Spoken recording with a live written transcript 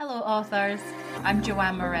authors. I'm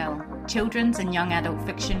Joanne Morell, children's and young adult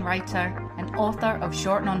fiction writer and author of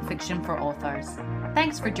short non-fiction for authors.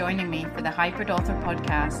 Thanks for joining me for the Hybrid Author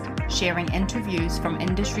podcast, sharing interviews from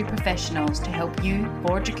industry professionals to help you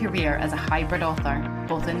forge a career as a hybrid author,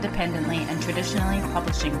 both independently and traditionally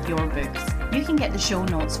publishing your books. You can get the show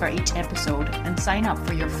notes for each episode and sign up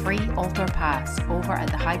for your free author pass over at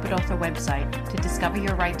the Hybrid Author website to discover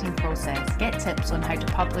your writing process, get tips on how to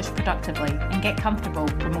publish productively, and get comfortable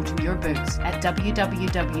promoting your books at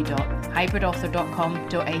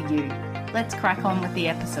www.hybridauthor.com.au. Let's crack on with the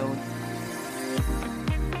episode.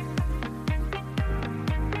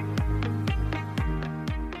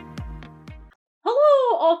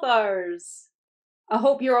 Hello, authors! I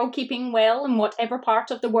hope you're all keeping well in whatever part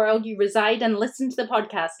of the world you reside and listen to the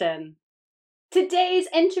podcast in. Today's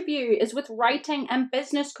interview is with writing and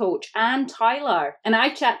business coach Anne Tyler, and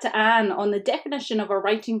I chat to Anne on the definition of a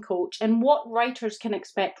writing coach and what writers can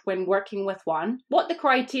expect when working with one, what the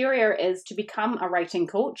criteria is to become a writing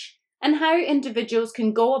coach, and how individuals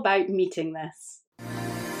can go about meeting this.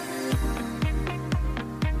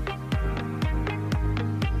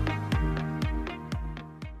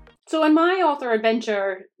 So in my author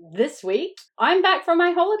adventure this week, I'm back from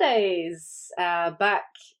my holidays, back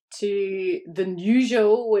to the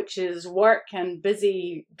usual, which is work and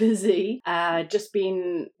busy. Just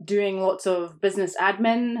been doing lots of business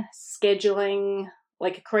admin, scheduling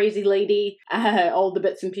like a crazy lady, all the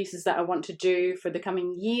bits and pieces that I want to do for the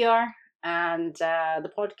coming year, and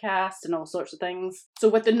the podcast and all sorts of things. So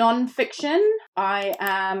with the non-fiction, I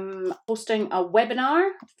am hosting a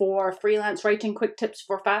webinar for freelance writing quick tips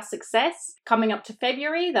for fast success coming up to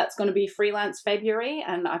February. That's going to be Freelance February,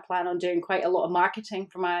 and I plan on doing quite a lot of marketing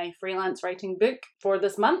for my freelance writing book for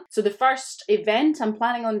this month. So the first event I'm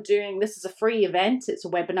planning on doing, this is a free event, it's a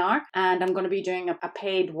webinar, and I'm going to be doing a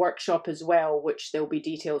paid workshop as well, which there'll be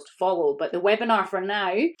details to follow. But the webinar for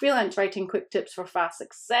now, Freelance Writing Quick Tips for Fast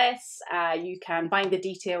Success, you can find the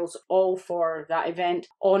details all for that event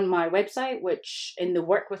on my website, which in the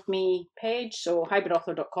Work With Me page, so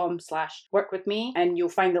hybridauthor.com/workwithme, and you'll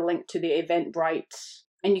find the link to the Eventbrite.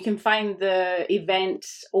 And you can find the event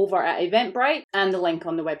over at Eventbrite and the link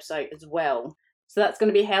on the website as well. So that's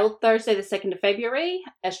going to be held Thursday the 2nd of February,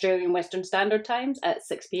 Australian Western Standard Times at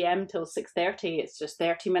 6 p.m. till 6:30. It's just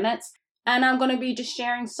 30 minutes. And I'm going to be just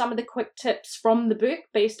sharing some of the quick tips from the book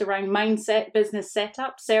based around mindset, business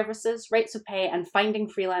setup, services, rates of pay, and finding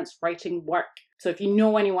freelance writing work. So if you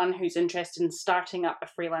know anyone who's interested in starting up a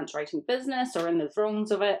freelance writing business or in the throes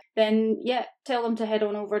of it, then tell them to head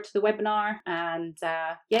on over to the webinar, and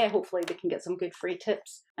hopefully they can get some good free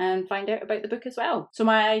tips and find out about the book as well. So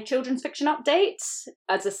my children's fiction updates,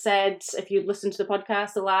 as I said, if you listened to the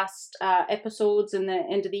podcast, the last episodes in the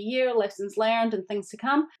end of the year, lessons learned and things to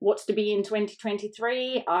come, what's to be in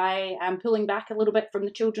 2023, I am pulling back a little bit from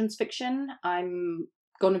the children's fiction. I'm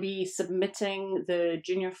going to be submitting the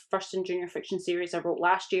first and junior fiction series I wrote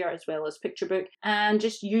last year, as well as picture book, and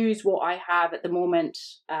just use what I have at the moment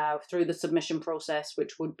through the submission process,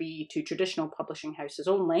 which would be to traditional publishing houses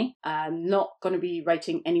only. I'm not going to be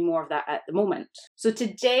writing any more of that at the moment. So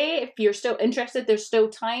today, if you're still interested, there's still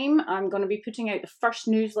time. I'm going to be putting out the first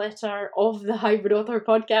newsletter of the Hybrid Author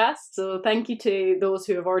podcast. So thank you to those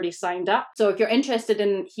who have already signed up. So if you're interested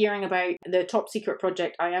in hearing about the top secret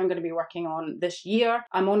project I am going to be working on this year,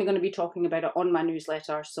 I'm only going to be talking about it on my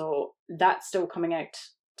newsletter, so that's still coming out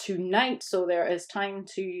tonight, so there is time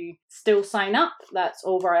to still sign up. That's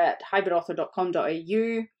over at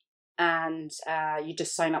hybridauthor.com.au, and you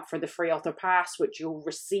just sign up for the free author pass, which you'll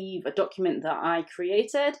receive a document that I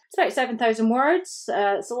created. It's about 7,000 words.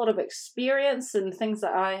 It's a lot of experience and things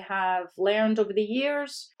that I have learned over the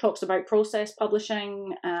years. Talks about process,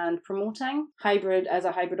 publishing, and promoting hybrid as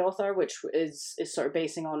a hybrid author, which is sort of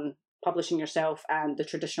basing on publishing yourself and the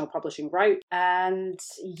traditional publishing route. And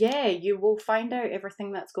you will find out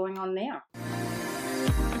everything that's going on there.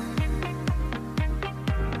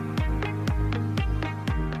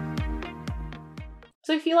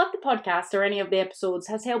 So if you love the podcast or any of the episodes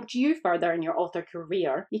has helped you further in your author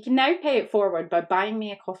career, you can now pay it forward by buying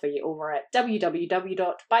me a coffee over at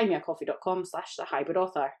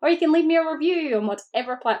www.buymeacoffee.com/thehybridauthor. Or you can leave me a review on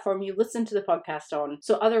whatever platform you listen to the podcast on,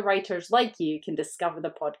 so other writers like you can discover the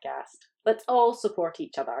podcast. Let's all support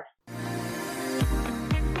each other.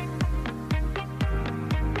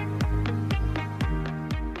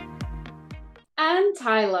 Anne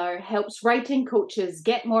Tyler helps writing coaches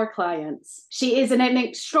get more clients. She is in an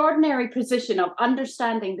extraordinary position of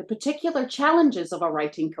understanding the particular challenges of a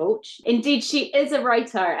writing coach. Indeed, she is a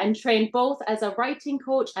writer and trained both as a writing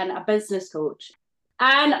coach and a business coach.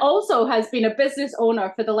 Anne also has been a business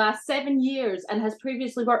owner for the last 7 years and has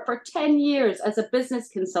previously worked for 10 years as a business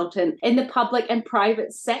consultant in the public and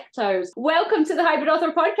private sectors. Welcome to the Hybrid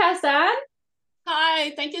Author Podcast, Anne. Hi,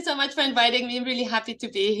 thank you so much for inviting me. I'm really happy to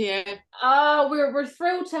be here. We're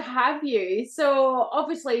thrilled to have you. So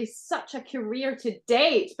obviously such a career to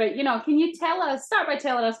date, but can you start by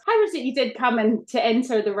telling us how was it you did come in to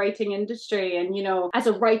enter the writing industry and, as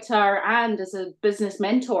a writer and as a business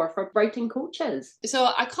mentor for writing coaches? So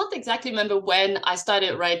I can't exactly remember when I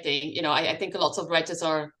started writing. I think lots of writers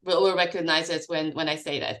will recognize it when I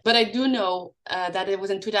say that. But I do know that it was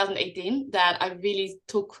in 2018 that I really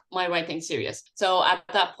took my writing serious. So at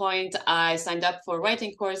that point, I signed up for a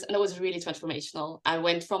writing course and it was really transformational. I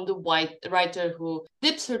went from the writer who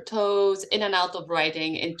dips her toes in and out of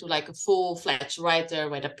writing into like a full-fledged writer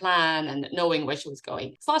with a plan and knowing where she was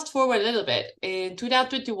going. Fast forward a little bit. In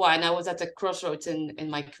 2021, I was at a crossroads in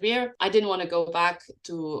my career. I didn't want to go back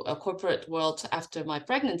to a corporate world after my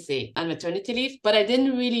pregnancy and maternity leave, but I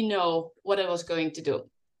didn't really know what I was going to do.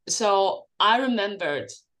 So I remembered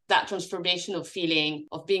that transformational feeling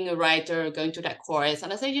of being a writer, going to that course.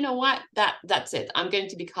 And I said, you know what, that's it. I'm going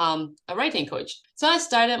to become a writing coach. So I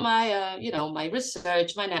started my, my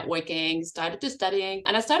research, my networking, started to studying.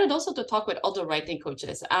 And I started also to talk with other writing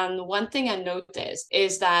coaches. And one thing I noticed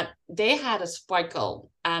is that they had a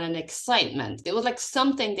sparkle and an excitement. It was like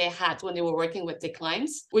something they had when they were working with their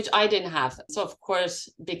clients, which I didn't have. So of course,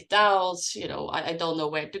 big doubts, I don't know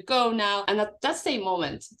where to go now. And at that same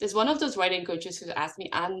moment, there's one of those writing coaches who asked me,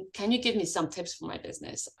 Anne, can you give me some tips for my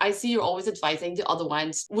business? I see you're always advising the other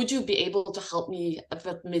ones. Would you be able to help me a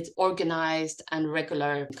bit organized and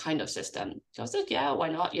regular kind of system? So I said, yeah, why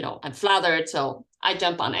not? I'm flattered. So I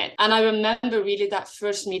jump on it. And I remember really that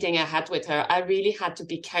first meeting I had with her, I really had to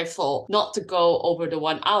be careful not to go over the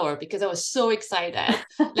 1 hour because I was so excited.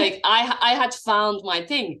 Like I had found my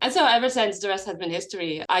thing. And so ever since, the rest has been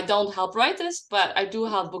history. I don't help writers, but I do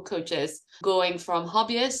help book coaches going from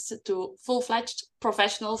hobbyists to full-fledged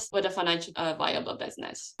professionals with a financially viable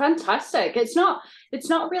business. Fantastic. It's not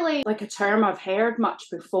really like a term I've heard much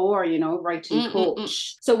before, writing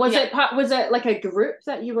coach. So was it like a group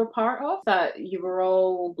that you were part of that you were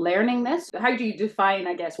all learning this? How do you define,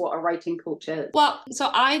 I guess, what a writing coach is? Well,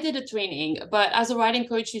 so I did a training, but as a writing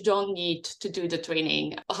coach, you don't need to do the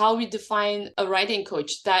training. How we define a writing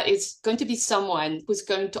coach, that is going to be someone who's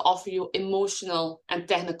going to offer you emotional and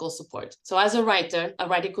technical support. So as a writer, a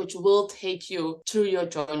writing coach will take you through your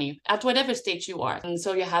journey at whatever stage you are. And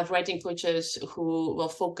so you have writing coaches who will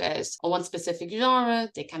focus on one specific genre.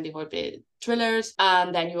 They can be more bit thrillers,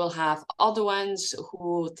 and then you will have other ones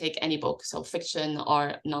who take any book, so fiction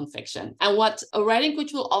or non-fiction. And what a writing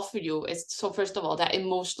coach will offer you is, so first of all, that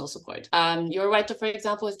emotional support. You're a writer, for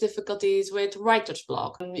example, has difficulties with writer's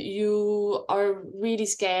block. You are really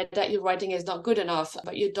scared that your writing is not good enough,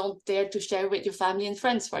 but you don't dare to share with your family and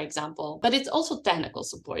friends, for example. But it's also technical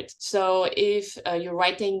support. So if your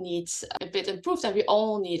writing needs a bit improved, and we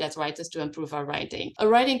all need as writers to improve our writing, a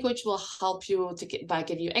writing coach will help you by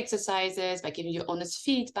giving you exercises, by giving you honest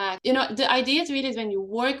feedback. The idea is really when you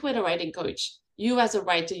work with a writing coach, you as a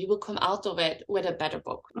writer, you will come out of it with a better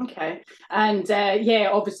book. Okay. And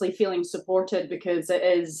obviously feeling supported, because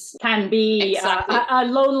it can be exactly a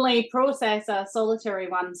lonely process, a solitary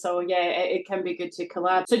one. So it can be good to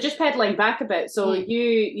collab. So just pedaling back a bit. So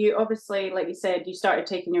you obviously, like you said, you started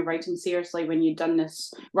taking your writing seriously when you'd done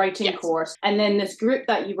this writing course. And then this group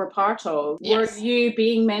that you were part of, were you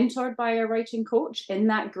being mentored by a writing coach in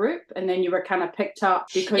that group? And then you were kind of picked up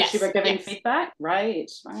because you were giving feedback? Right.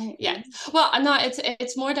 Yeah. Well, no,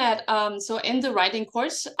 it's more that so in the writing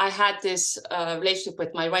course, I had this relationship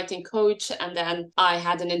with my writing coach, and then I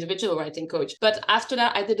had an individual writing coach. But after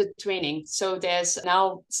that, I did a training. So there's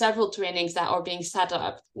now several trainings that are being set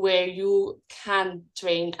up where you can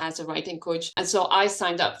train as a writing coach. And so I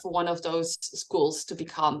signed up for one of those schools to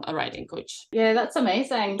become a writing coach. Yeah, that's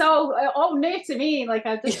amazing. So all new to me, like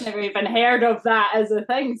I've just never even heard of that as a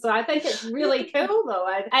thing. So I think it's really cool though.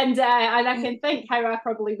 And I can think how I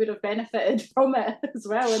probably would have benefited from it as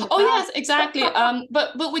well. Yes, exactly.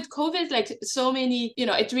 But with COVID, like so many,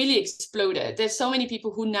 it really exploded. There's so many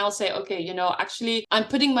people who now say, okay, actually I'm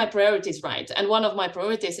putting my priorities right. And one of my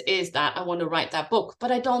priorities is that I want to write that book,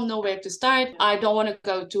 but I don't know where to start. I don't want to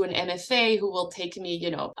go to an MFA who will take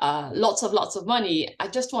me, lots of money. I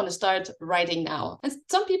just want to start writing now. And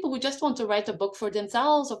some people who just want to write a book for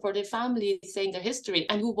themselves or for their family, saying their history,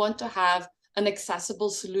 and who want to have an accessible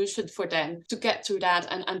solution for them to get through that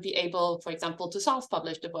and be able, for example, to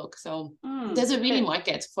self-publish the book. So there's a really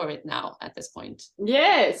market for it now at this point.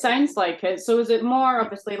 Yeah, it sounds like it. So is it more,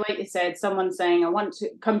 obviously, like you said, someone saying, I want to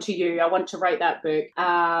come to you, I want to write that book,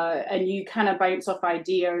 and you kind of bounce off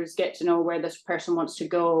ideas, get to know where this person wants to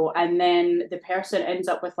go, and then the person ends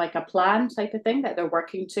up with like a plan type of thing that they're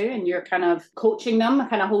working to, and you're kind of coaching them,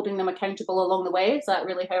 kind of holding them accountable along the way? Is that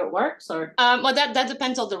really how it works? Or well, that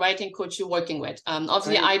depends on the writing coach you're working with.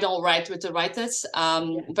 Obviously, right. I don't write with the writers,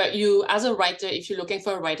 but you, as a writer, if you're looking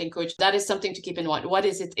for a writing coach, that is something to keep in mind. What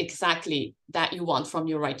is it exactly that you want from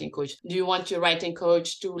your writing coach? Do you want your writing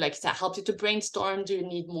coach to help you to brainstorm? Do you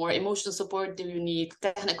need more emotional support? Do you need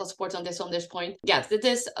technical support on this point? Yes,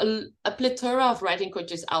 there's a plethora of writing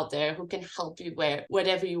coaches out there who can help you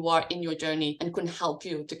wherever you are in your journey and can help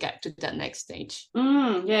you to get to that next stage.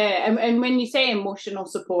 Yeah, and when you say emotional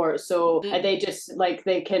support, so are they just like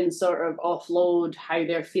they can sort of offload how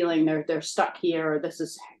they're feeling? They're stuck here, or this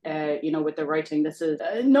is with the writing, this is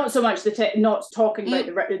not so much not talking about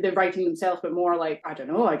the writing themselves, but more like, I don't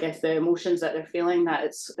know, I guess the emotions that they're feeling that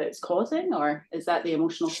it's causing, or is that the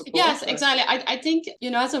emotional support? Yes, exactly. I think,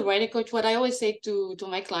 as a writing coach, what I always say to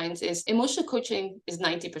my clients is emotional coaching is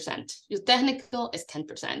 90%. Your technical is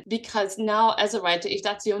 10%. Because now as a writer, if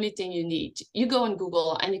that's the only thing you need, you go on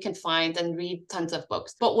Google and you can find and read tons of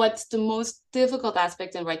books. But what's the most difficult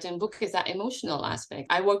aspect in writing a book is that emotional aspect.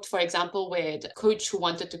 I worked, for example, with a coach who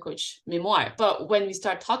wanted to coach memoir. But when we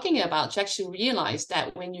start talking about, you actually realize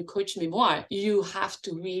that when you coach memoir, you have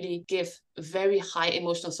to really give very high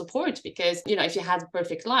emotional support, because, if you had a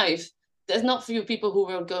perfect life, there's not few people who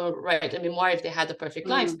will go write a memoir if they had a perfect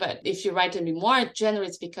life. But if you write a memoir, generally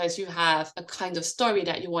it's because you have a kind of story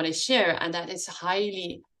that you want to share, and that is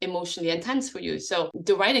highly emotionally intense for you. So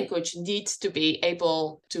the writing coach needs to be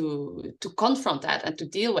able to confront that and to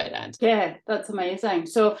deal with that. Yeah, that's amazing.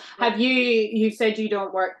 So have you said you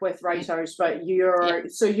don't work with writers, but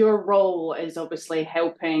your role is obviously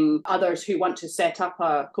helping others who want to set up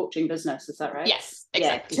a coaching business, is that right? Yes,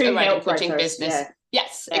 exactly. To a writing help coaching writers. business.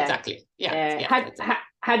 Yes, exactly.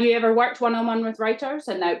 Have you ever worked one-on-one with writers,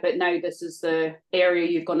 and now this is the area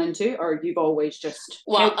you've gone into, or you've always just?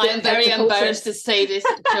 Well, I am very embarrassed to say this,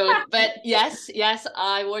 Joan, but yes,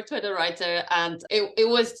 I worked with a writer, and it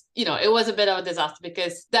was, it was a bit of a disaster,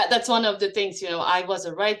 because that's one of the things, I was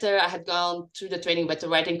a writer, I had gone through the training with a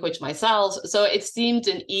writing coach myself, so it seemed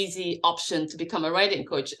an easy option to become a writing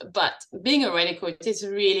coach. But being a writing coach is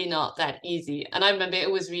really not that easy, and I remember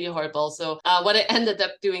it was really horrible. So what I ended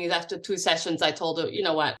up doing is, after 2 sessions, I told her,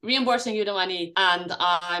 what, reimbursing you the money, and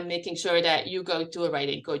I'm making sure that you go to a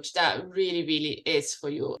writing coach that really, really is for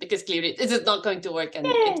you, because clearly this is not going to work, and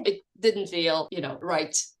it didn't feel,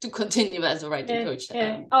 right to continue as a writing coach.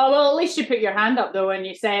 Oh, well, at least you put your hand up though, and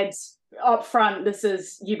you said up front,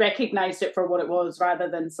 you recognized it for what it was, rather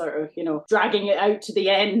than sort of, dragging it out to the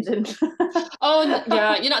end. And oh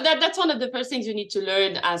yeah, that's one of the first things you need to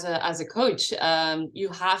learn as a coach. You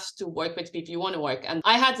have to work with people you want to work. And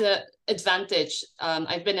I had the advantage.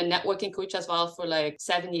 I've been a networking coach as well for like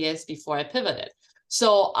 7 years before I pivoted.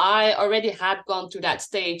 So I already had gone through that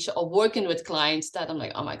stage of working with clients that I'm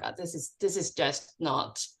like, oh my God, this is just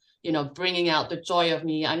not, bringing out the joy of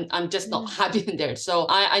me. I'm just not happy in there. So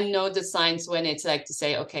I know the signs when it's like to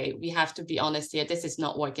say, okay, we have to be honest here. This is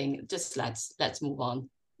not working. Just let's move on.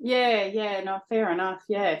 Yeah, no, fair enough.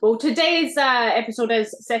 Yeah. Well, today's episode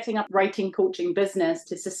is setting up writing coaching business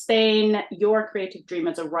to sustain your creative dream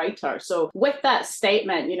as a writer. So with that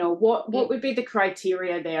statement, what would be the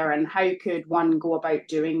criteria there, and how could one go about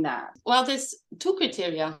doing that? Well, there's 2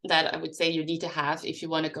 criteria that I would say you need to have if you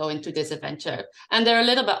want to go into this adventure. And they're a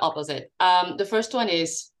little bit opposite. The first one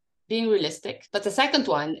is being realistic, but the second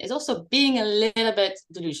one is also being a little bit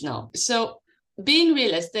delusional. So being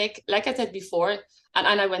realistic, like I said before,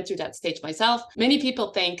 and I went through that stage myself. Many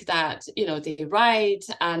people think that, they write,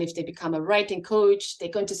 and if they become a writing coach, they're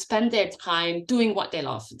going to spend their time doing what they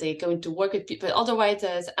love. They're going to work with people, other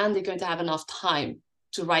writers, and they're going to have enough time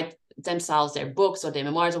to write themselves their books or their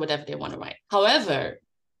memoirs or whatever they want to write. However,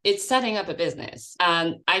 it's setting up a business.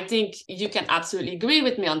 And I think you can absolutely agree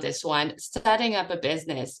with me on this one. Setting up a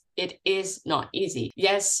business, it is not easy.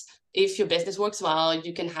 Yes, if your business works well,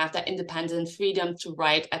 you can have that independent freedom to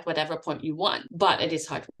write at whatever point you want, but it is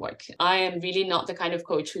hard work. I am really not the kind of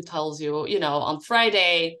coach who tells you, on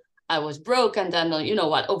Friday, I was broke, and then,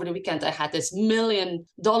 over the weekend, I had this $1 million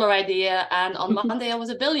idea, and on Monday, I was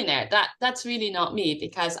a billionaire. That's really not me,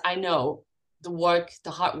 because I know the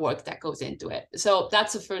hard work that goes into it. So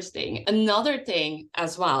that's the first thing. Another thing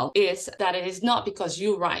as well is that it is not because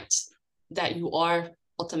you write that you are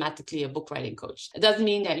automatically a book writing coach. It doesn't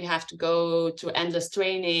mean that you have to go to endless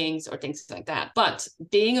trainings or things like that. But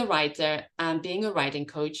being a writer and being a writing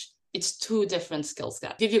coach, it's two different skill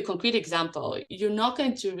sets. Give you a concrete example. You're not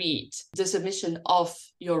going to read the submission of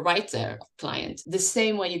your writer client the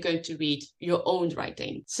same way you're going to read your own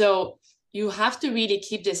writing. So you have to really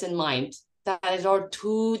keep this in mind, that there are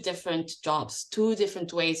two different jobs, two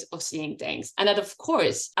different ways of seeing things. And that, of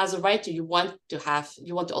course, as a writer, you want to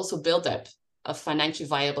also build up a financially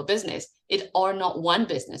viable business. It are not one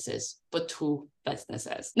businesses, but two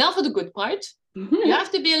businesses. Now for the good part, you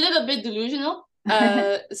have to be a little bit delusional.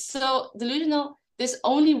 So delusional, there's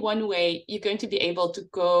only one way you're going to be able to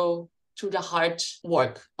go through the hard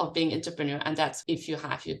work of being entrepreneur, and that's if you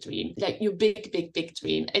have your dream, like your big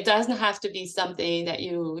dream. It doesn't have to be something that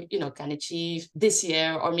you can achieve this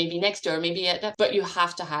year or maybe next year or maybe but you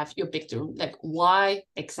have to have your big dream. Like, why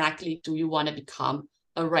exactly do you want to become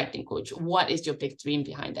a writing coach? What is your big dream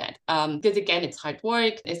behind that? Because again, it's hard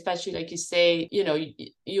work, especially like you say,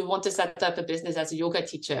 you want to set up a business as a yoga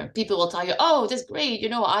teacher. People will tell you, oh, that's great.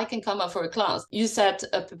 I can come up for a class. You set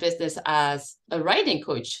up a business as a writing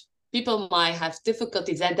coach. People might have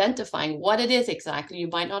difficulties identifying what it is exactly. You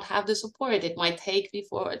might not have the support. It might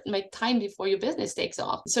time before your business takes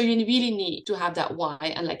off. So you really need to have that why.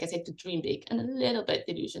 And like I said, to dream big and a little bit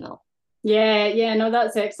delusional. Yeah, no,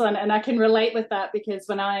 that's excellent. And I can relate with that, because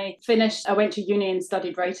when I finished, I went to uni and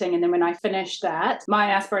studied writing. And then when I finished that,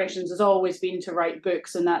 my aspirations has always been to write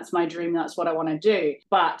books. And that's my dream. That's what I want to do.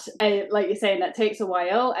 But like you're saying, that takes a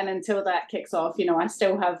while. And until that kicks off, I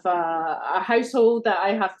still have a household that I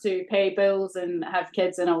have to pay bills and have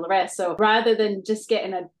kids and all the rest. So rather than just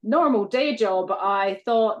getting a normal day job, I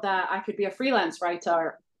thought that I could be a freelance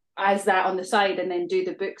writer as that on the side and then do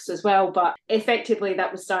the books as well. But effectively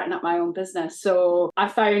that was starting up my own business. So I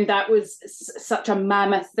found that was such a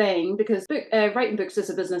mammoth thing, because writing books is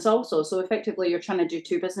a business also. So effectively you're trying to do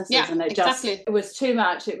two businesses, and it was too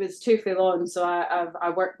much. It was too full on. So I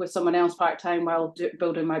work with someone else part-time while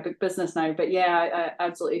building my book business now. But yeah, I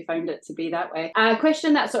absolutely found it to be that way. A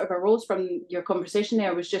question that sort of arose from your conversation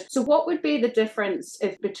there was just, so what would be the difference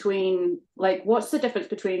what's the difference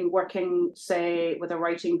between working, say, with a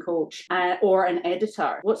writing coach or an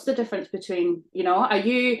editor? What's the difference between, I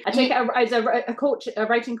take it as a coach, a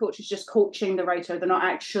writing coach is just coaching the writer. They're not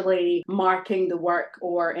actually marking the work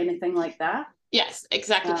or anything like that. Yes,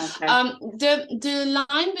 exactly. Okay. The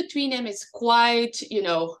line between them is quite,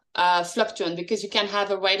 fluctuant, because you can have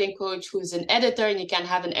a writing coach who's an editor and you can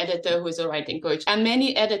have an editor who's a writing coach. And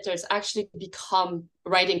many editors actually become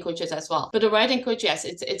writing coaches as well. But a writing coach, yes,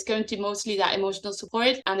 it's going to mostly that emotional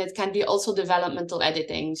support, and it can be also developmental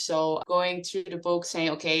editing. So going through the book,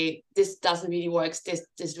 saying, okay, this doesn't really work,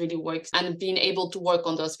 this really works, and being able to work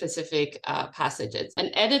on those specific passages. An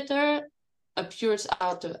editor,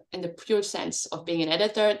 in the pure sense of being an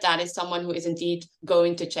editor, that is someone who is indeed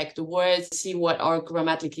going to check the words, see what are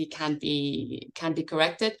grammatically can be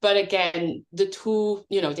corrected. But again, the two,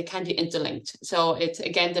 they can be interlinked. So it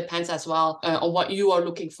again depends as well on what you are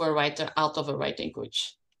looking for a writer out of a writing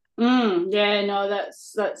coach. Yeah, no,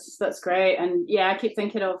 that's great. And yeah, I keep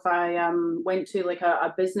thinking of, I went to like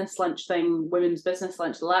a business lunch thing, women's business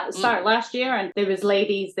lunch start last year, and there was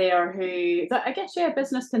ladies there who, I guess,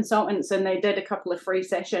 business consultants, and they did a couple of free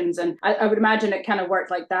sessions. And I would imagine it kind of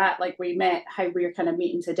worked like that, like we met, how we were kind of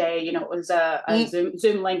meeting today, it was a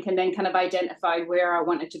Zoom link, and then kind of identified where I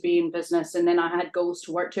wanted to be in business, and then I had goals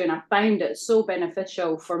to work to, and I found it so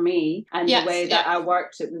beneficial for me and the way that I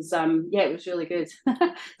worked. It was it was really good.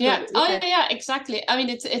 Yeah. Oh yeah, exactly. I mean,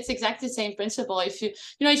 it's exactly the same principle. If you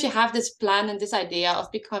have this plan and this idea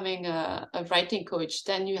of becoming a writing coach,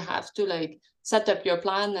 then you have to set up your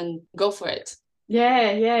plan and go for it.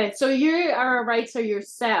 Yeah. So you are a writer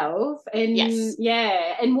yourself, and yes.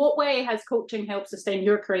 In what way has coaching helped sustain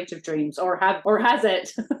your creative dreams, or has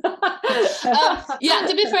it?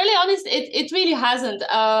 To be fairly honest, it really hasn't,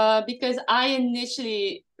 because I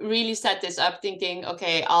initially really set this up thinking,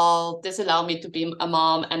 okay, this allow me to be a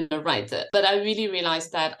mom and a writer. But I really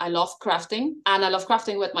realized that I love crafting, and I love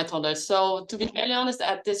crafting with my toddlers. So to be fairly honest,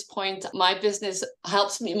 at this point, my business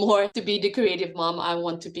helps me more to be the creative mom I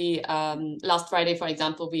want to be. Last Friday, for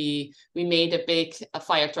example, we made a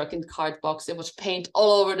fire truck in card box. It was paint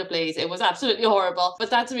all over the place. It was absolutely horrible, but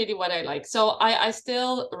that's really what I like. So I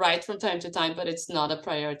still write from time to time, but it's not a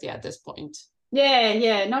priority at this point.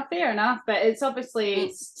 Yeah, not fair enough. But it's obviously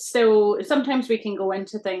Mm. still sometimes we can go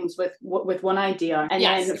into things with one idea and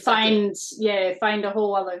Yes, then exactly. find a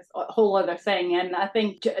whole other thing. And I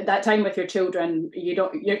think that time with your children,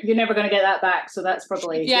 you're never going to get that back. So that's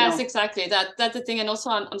probably Yes, exactly. That's the thing. And also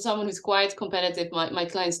I'm someone who's quite competitive. My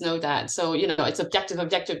clients know that. So, it's objective,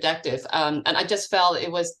 objective, objective. And I just felt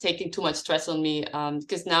it was taking too much stress on me.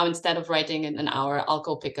 Because now instead of writing in an hour, I'll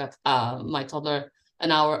go pick up my toddler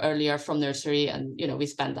an hour earlier from nursery, and we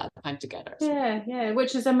spend that time together. So. Yeah,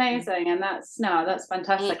 which is amazing, and that's Mm.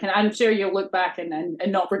 fantastic, and I'm sure you'll look back and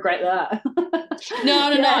not regret that. No,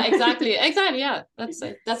 Yeah, exactly. Exactly. Yeah. That's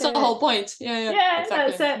it. That's the yeah. whole point. Yeah, Yeah,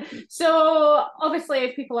 that's exactly. it. So obviously,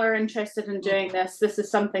 if people are interested in Mm. doing this is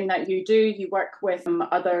something that you do. You work with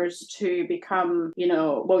others to become,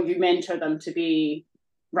 well, you mentor them to be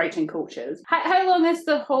writing coaches. How long is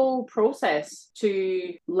the whole process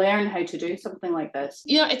to learn how to do something like this?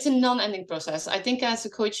 It's a non-ending process. I think as a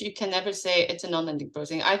coach, you can never say it's a non-ending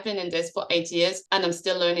process. I've been in this for 8 years and I'm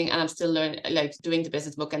still learning, and I'm still learning, like doing the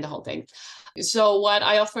business book and the whole thing. So what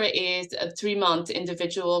I offer is a 3-month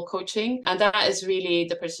individual coaching. And that is really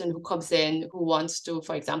the person who comes in, who wants to,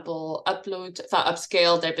 for example,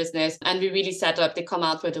 upscale their business. And we really set up, they come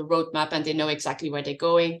out with a roadmap and they know exactly where they're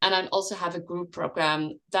going. And I also have a group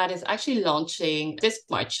program that is actually launching this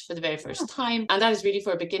March for the very first time. And that is really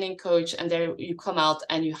for a beginning coach. And there you come out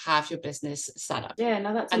and you have your business set up. Yeah,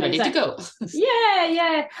 no, that's And ready to amazing. go.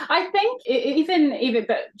 Yeah. I think even,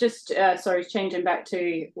 but just sorry, changing back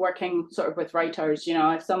to working sort of with writers.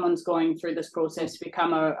 If someone's going through this process to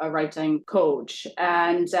become a writing coach,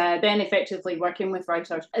 and then effectively working with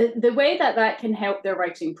writers, the way that can help their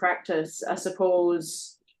writing practice, I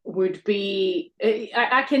suppose, would be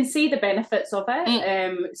I can see the benefits of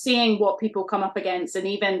it, seeing what people come up against, and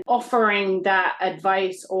even offering that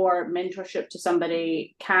advice or mentorship to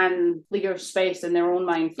somebody can clear space in their own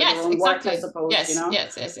mind for their Yes, own work, I exactly. suppose.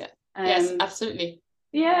 Yes, Um, absolutely.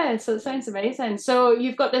 yeah, so it sounds amazing. So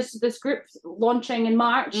you've got this group launching in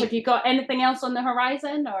March. Mm. Have you got anything else on the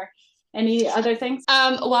horizon or any other things?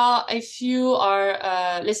 Well, if you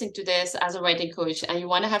are listening to this as a writing coach and you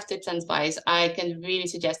want to have tips and advice, I can really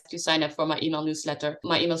suggest you sign up for my email newsletter.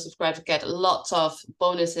 My email subscriber get lots of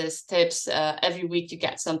bonuses, tips. Every week you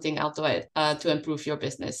get something out of it to improve your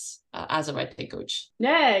business as a writing coach.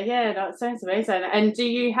 Yeah, that sounds amazing. And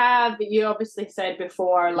you obviously said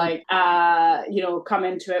before, Mm. like, come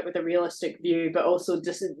into it with a realistic view, but also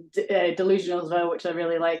just delusional as well, which I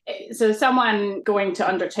really like. So someone going to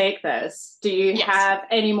undertake this, do you Yes. have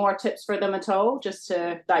any more tips for them at all,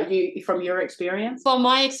 from your experience? From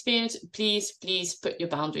my experience, please put your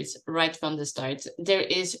boundaries right from the start. There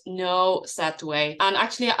is no set way. And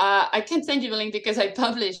actually, I can send you a link because I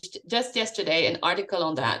published just yesterday an article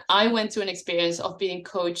on that. I went through an experience of being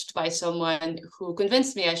coached by someone who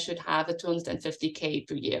convinced me I should have a 250K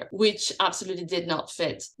per year, which absolutely did not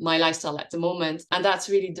fit my lifestyle at the moment. And that's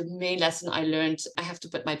really the main lesson I learned. I have to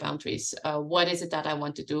put my boundaries. What is it that I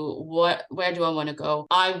want to do? Where do I want to go?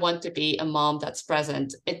 I want to be a mom that's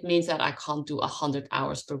present. It means that I can't do 100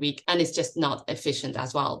 hours per week. And it's just not efficient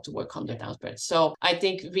as well to work 100 hours per week. So I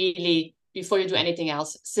think really, before you do anything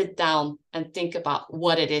else, sit down and think about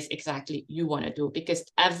what it is exactly you want to do, because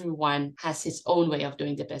everyone has his own way of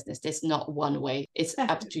doing the business. There's not one way. It's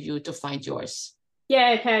up to you to find yours.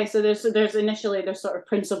 Yeah, okay. So there's initially there's sort of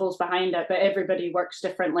principles behind it, but everybody works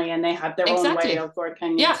differently and they have their own way Exactly. of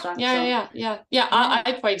working and Yeah, stuff. yeah, So yeah, yeah,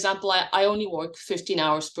 yeah. For example, I only work 15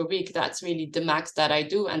 hours per week. That's really the max that I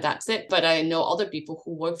do, and that's it. But I know other people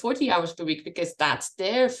who work 40 hours per week because that's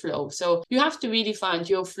their flow. So you have to really find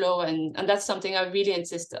your flow, and that's something I really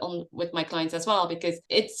insist on with my clients as well, because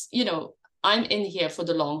it's, I'm in here for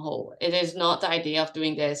the long haul. It is not the idea of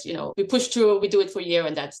doing this, we push through, we do it for a year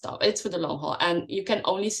and that's stuff. It's for the long haul. And you can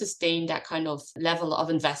only sustain that kind of level of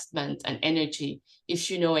investment and energy if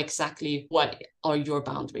you know exactly what are your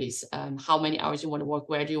boundaries, how many hours you want to work,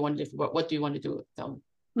 where do you want to live, what do you want to do.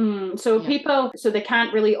 So people, so they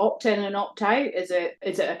can't really opt in and opt out. Is it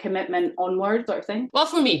a commitment onward sort of thing? Well,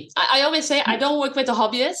 for me, I always say I don't work with a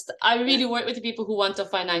hobbyist. I really work with the people who want a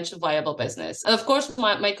financial viable business. And of course,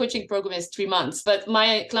 my coaching program is 3 months, but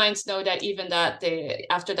my clients know that even that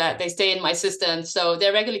after that, they stay in my system. So they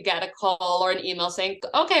regularly get a call or an email saying,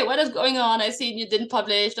 okay, what is going on? I see you didn't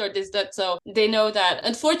publish or this, that. So they know that,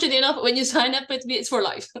 unfortunately enough, when you sign up with me, it's for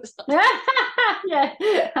life. Yeah.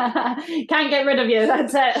 Can't get rid of you.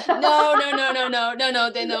 That's it. No.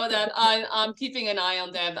 They know that I'm keeping an eye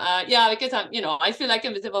on them. Because I feel like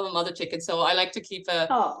I'm a bit of a mother chicken, so I like to keep an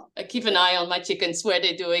eye on my chickens, where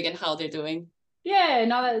they're doing and how they're doing. Yeah,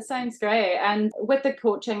 no, that sounds great. And with the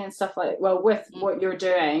coaching and stuff with what you're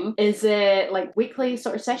doing, is it like weekly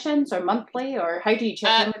sort of sessions or monthly, or how do you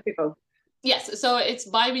check in with people? Yes, so it's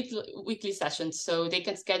weekly sessions. So they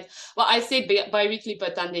can schedule, well, I say bi-weekly,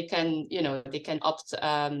 but then they can opt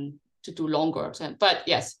to do longer. But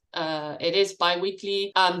yes, it is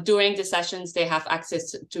bi-weekly. During the sessions, they have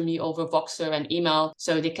access to me over Voxer and email.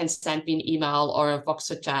 So they can send me an email or a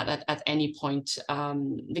Voxer chat at any point.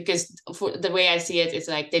 Because for the way I see it, it's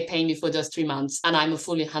like they pay me for those 3 months and I'm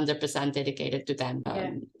fully 100% dedicated to them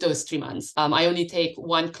those 3 months. I only take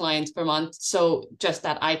one client per month. So just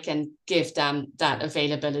that I can give them that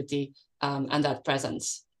availability and that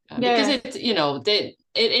presence. Because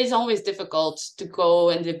it is always difficult to go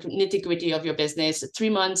in the nitty-gritty of your business. 3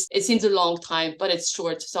 months, it seems a long time, but it's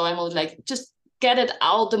short. So I'm always like, just get it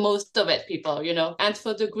out, the most of it, people, And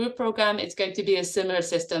for the group program, it's going to be a similar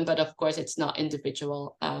system, but of course, it's not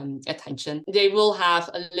individual attention. They will have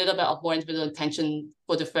a little bit of more individual attention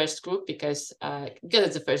for the first group because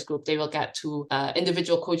it's the first group, they will get 2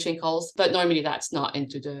 individual coaching calls. But normally, that's not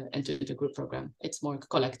into the group program. It's more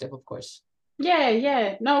collective, of course.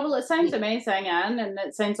 Yeah. No, well, it sounds amazing, Anne, and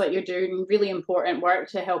it sounds like you're doing really important work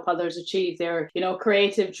to help others achieve their,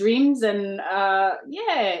 creative dreams. And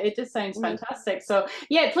it just sounds fantastic. So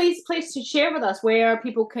please to share with us where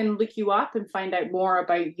people can look you up and find out more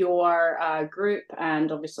about your group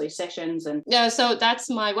and obviously sessions. And so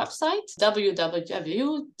that's my website,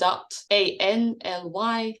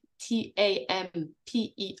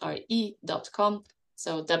 www.anlytampere.com.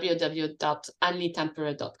 So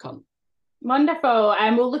www.anlytampere.com. Wonderful,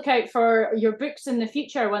 and we'll look out for your books in the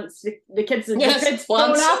future once the kids grown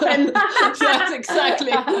up. And yes,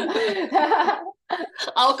 exactly.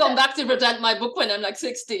 I'll come back to present my book when I'm like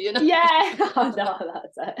 60, Yeah. Oh, no,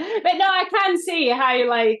 that's it. But no, I can see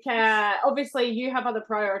how, obviously you have other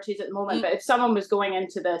priorities at the moment, but if someone was going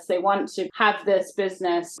into this, they want to have this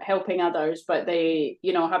business helping others, but they,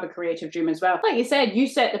 have a creative dream as well. Like you said, you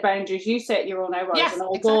set the boundaries, you set your own hours. Yes, and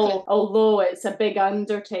exactly. Although it's a big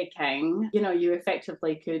undertaking, you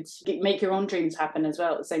effectively could make your own dreams happen as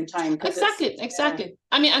well at the same time. Exactly. Yeah.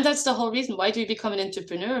 I mean, and that's the whole reason. Why do you become an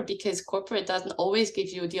entrepreneur? Because corporate doesn't always give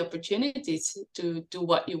you the opportunities to do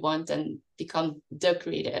what you want and become the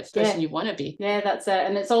creative person you want to be. Yeah, that's it.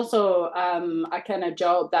 And it's also a kind of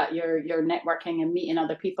job that you're networking and meeting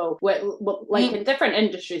other people with in different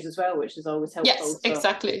industries as well, which is always helpful. Yes,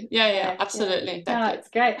 exactly. Yeah, absolutely. Exactly. No, it's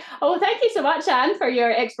great. Oh, thank you so much, Anne, for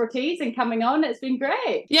your expertise and coming on. It's been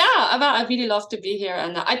great. Yeah, I really love to be here.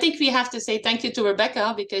 And I think we have to say thank you to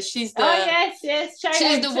Rebecca because she's the... Oh, yes.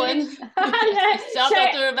 She's the one. Shout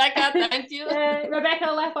out to Rebecca. Thank you. Rebecca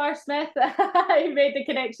Lefar-Smith. You made the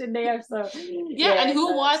connection there. So and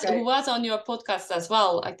who was on your podcast as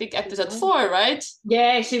well? I think episode 4, right?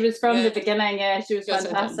 Yeah, she was from the beginning. Yeah, she was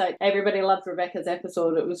fantastic. Everybody loved Rebecca's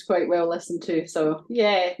episode. It was quite well listened to. So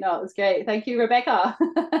it was great. Thank you, Rebecca.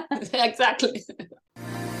 Exactly.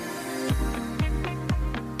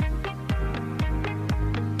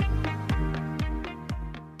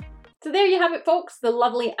 So there you have it, folks. The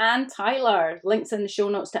lovely Anne Tyler. Links in the show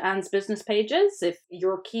notes to Anne's business pages. If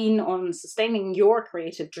you're keen on sustaining your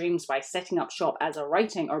creative dreams by setting up shop as a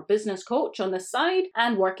writing or business coach on the side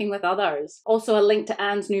and working with others. Also a link to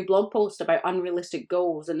Anne's new blog post about unrealistic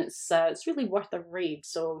goals, and it's really worth a read.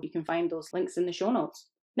 So you can find those links in the show notes.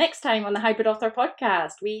 Next time on the Hybrid Author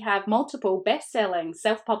Podcast, we have multiple best-selling,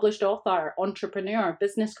 self-published author, entrepreneur,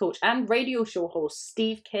 business coach, and radio show host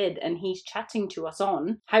Steve Kidd, and he's chatting to us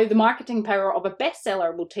on how the marketing power of a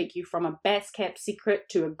bestseller will take you from a best-kept secret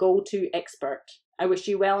to a go-to expert. I wish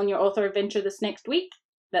you well in your author adventure this next week.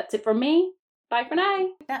 That's it from me. Bye for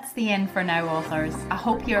now. That's the end for now, authors. I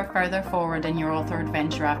hope you're further forward in your author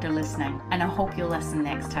adventure after listening, and I hope you'll listen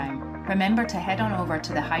next time. Remember to head on over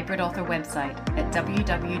to the Hybrid Author website at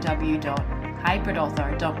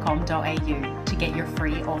www.hybridauthor.com.au to get your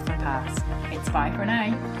free author pass. It's bye for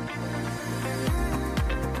now.